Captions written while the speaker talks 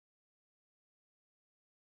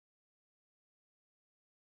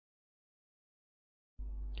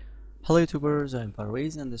Hello YouTubers, I'm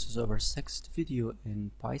Parvez and this is our sixth video in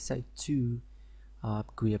Pyside2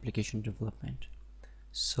 GUI application development.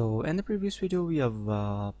 So in the previous video we have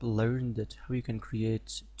learned that how you can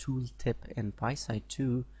create tooltip in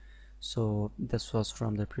Pyside2. So this was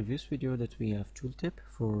from the previous video that we have tooltip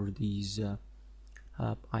for these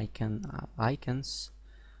icons,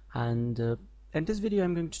 and in this video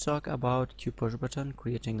I'm going to talk about QPushButton,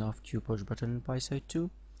 creating of QPushButton in Pyside2.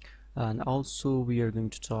 And also we are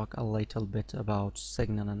going to talk a little bit about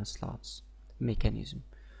signal and slots mechanism.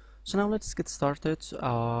 So now let's get started.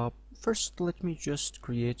 First let me just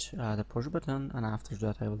create the push button, and after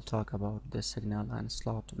that I will talk about the signal and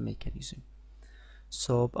slot mechanism.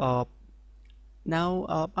 So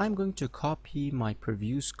now I'm going to copy my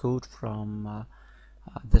previous code from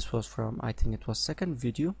this was from, I think it was second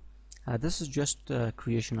video. This is just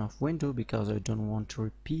creation of window because I don't want to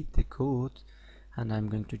repeat the code, and I'm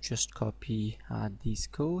going to just copy this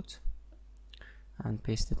code and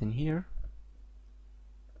paste it in here.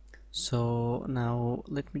 So now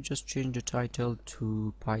let me just change the title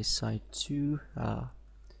to Pyside2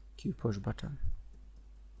 QPushButton,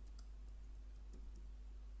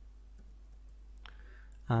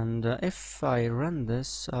 and if I run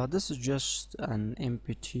this, this is just an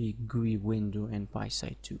empty GUI window in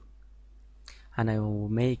Pyside2, and I will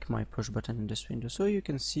make my push button in this window. So you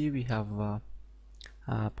can see we have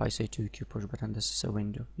Pyside2 QPushButton. This is a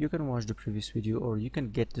window. You can watch the previous video, or you can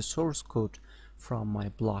get the source code from my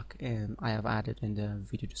blog, and I have added in the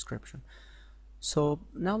video description. So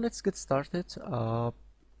now let's get started.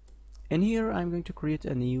 In here I'm going to create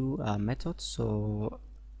a new method. So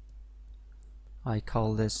I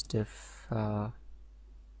call this diff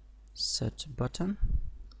set button.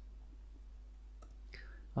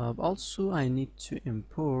 Also I need to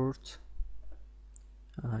import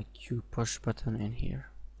QPushButton in here.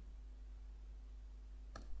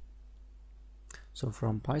 So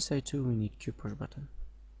from Pyside2 we need QPushButton.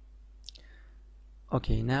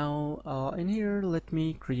 Okay, now in here let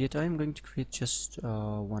me create, I'm going to create just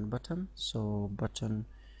one button. So button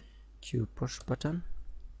QPushButton,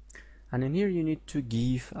 and in here you need to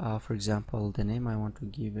give for example the name. I want to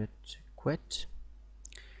give it quit,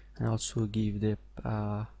 and also give the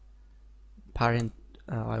parent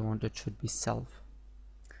I want it should be self.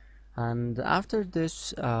 And after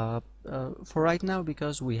this, for right now,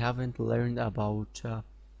 because we haven't learned about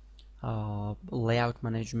layout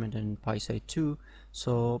management in Pyside2,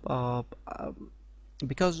 so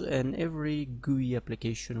because in every GUI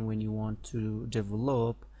application when you want to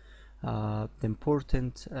develop, the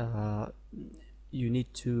important you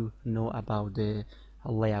need to know about the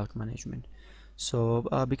layout management. So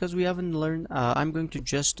because we haven't learned, I'm going to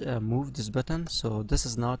just move this button. So this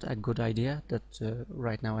is not a good idea that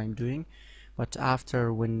right now I'm doing, but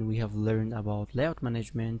after, when we have learned about layout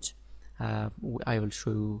management, I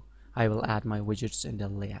will add my widgets in the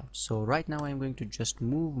layout. So right now I'm going to just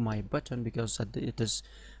move my button because it is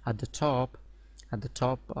at the top.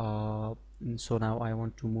 So now I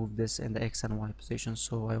want to move this in the X and Y position.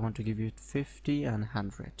 So I want to give it 50 and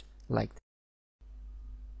 100 like that.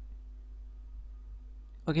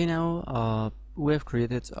 Okay, now we have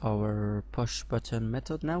created our push button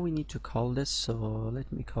method. Now we need to call this, so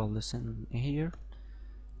let me call this in here.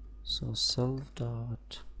 So self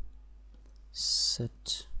dot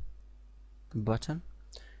set button.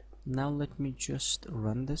 Now let me just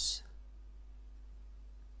run this.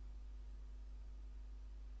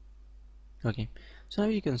 Okay, so now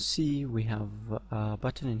you can see we have a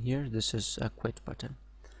button in here. This is a quit button.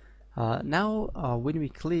 Now when we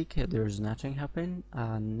click, there's nothing happen,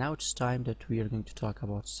 and now it's time that we are going to talk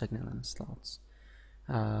about signal and slots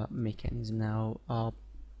mechanism. Now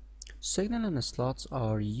signal and slots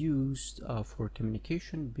are used for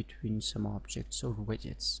communication between some objects or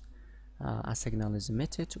widgets. A signal is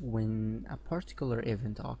emitted when a particular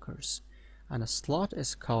event occurs, and a slot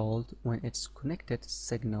is called when its connected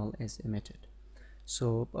signal is emitted.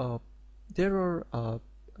 So there are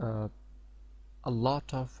a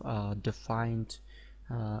lot of defined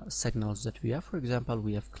signals that we have. For example,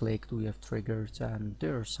 we have clicked, we have triggered, and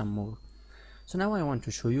there are some more. So now I want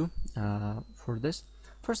to show you for this.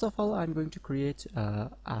 First of all, I'm going to create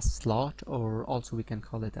a slot, or also we can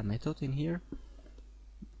call it a method in here.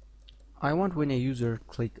 I want when a user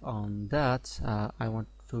click on that, I want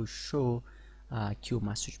to show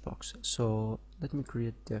QMessageBox. So let me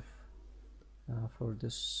create diff for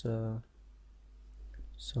this.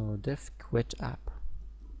 So diff quit app,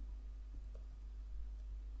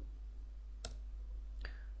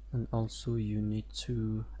 and also you need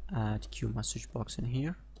to add QMessageBox in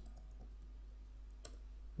here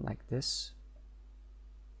like this.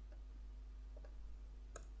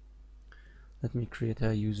 let me create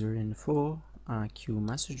a user info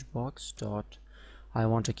QMessageBox dot. I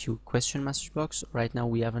want a question message box. Right now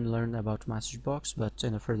we haven't learned about message box, but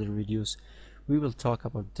in the further videos we will talk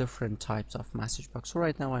about different types of message box. So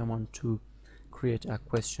right now I want to create a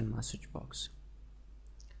question message box.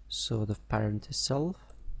 So the parent is self,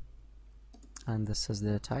 and this is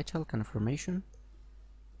the title, confirmation.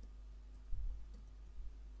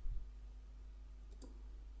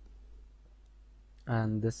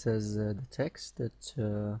 And this is the text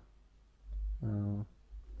that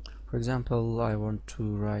for example, I want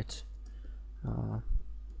to write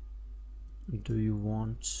do you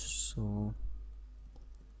want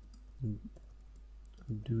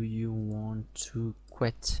to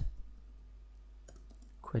quit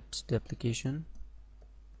the application?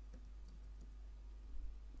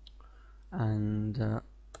 And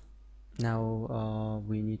now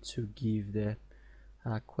we need to give the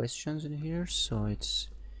questions in here, so it's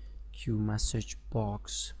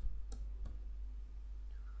QMessageBox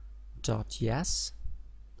dot yes,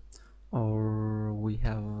 or we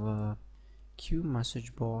have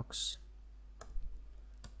QMessageBox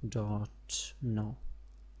dot no.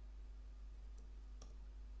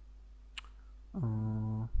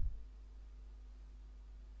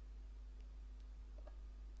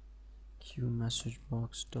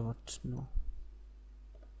 QMessageBox dot no.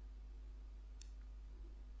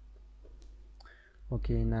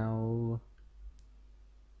 Okay, now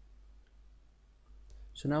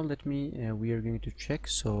let me we are going to check.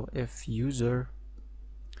 So if user,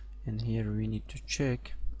 and here we need to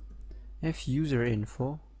check if user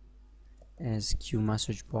info is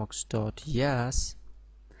QMessageBox dot yes.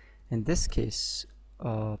 In this case,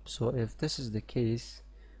 so if this is the case,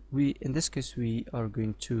 in this case we are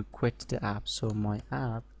going to quit the app. So my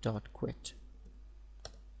app dot quit.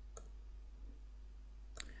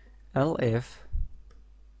 If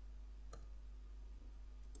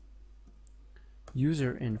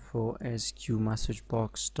user info is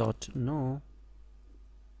QMessageBox dot no,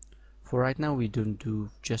 for right now we don't do,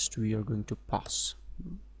 just we are going to pause.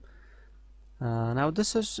 Now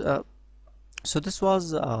this is so this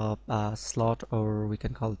was a slot, or we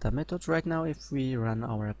can call it a method. Right now if we run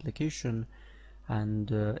our application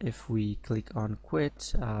and if we click on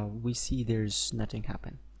quit, we see there's nothing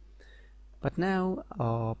happen. But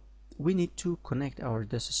now we need to connect our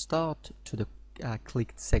this start to the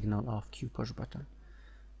clicked signal of QPushButton.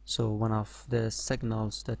 So one of the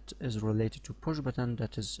signals that is related to push button,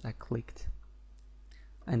 that is clicked,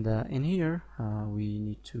 and in here we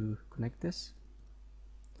need to connect this.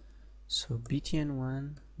 So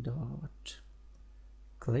btn1 dot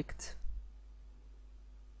clicked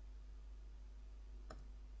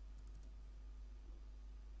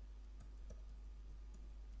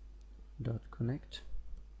dot connect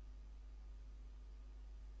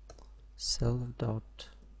self dot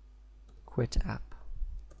quit app.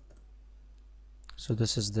 So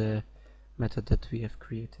this is the method that we have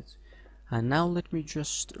created, and now let me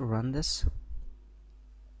just run this.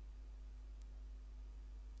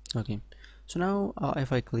 Okay, so now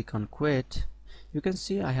if I click on quit, you can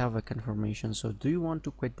see I have a confirmation. So do you want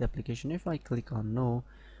to quit the application? If I click on no,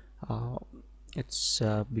 it's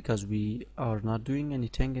because we are not doing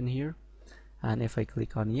anything in here. And if I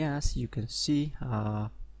click on yes, you can see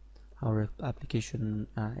our application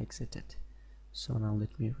exited. So now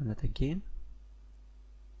let me run it again.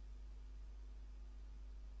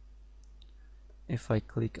 If I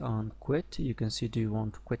click on quit, you can see, do you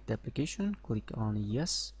want to quit the application? Click on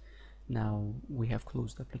yes. Now we have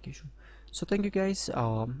closed the application. So thank you guys.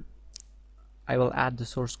 I will add the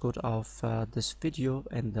source code of this video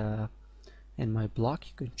in my blog.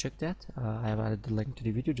 You can check that. I have added the link to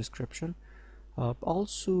the video description.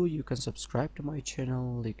 Also, you can subscribe to my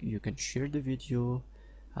channel. You can share the video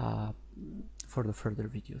for the further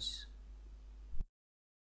videos.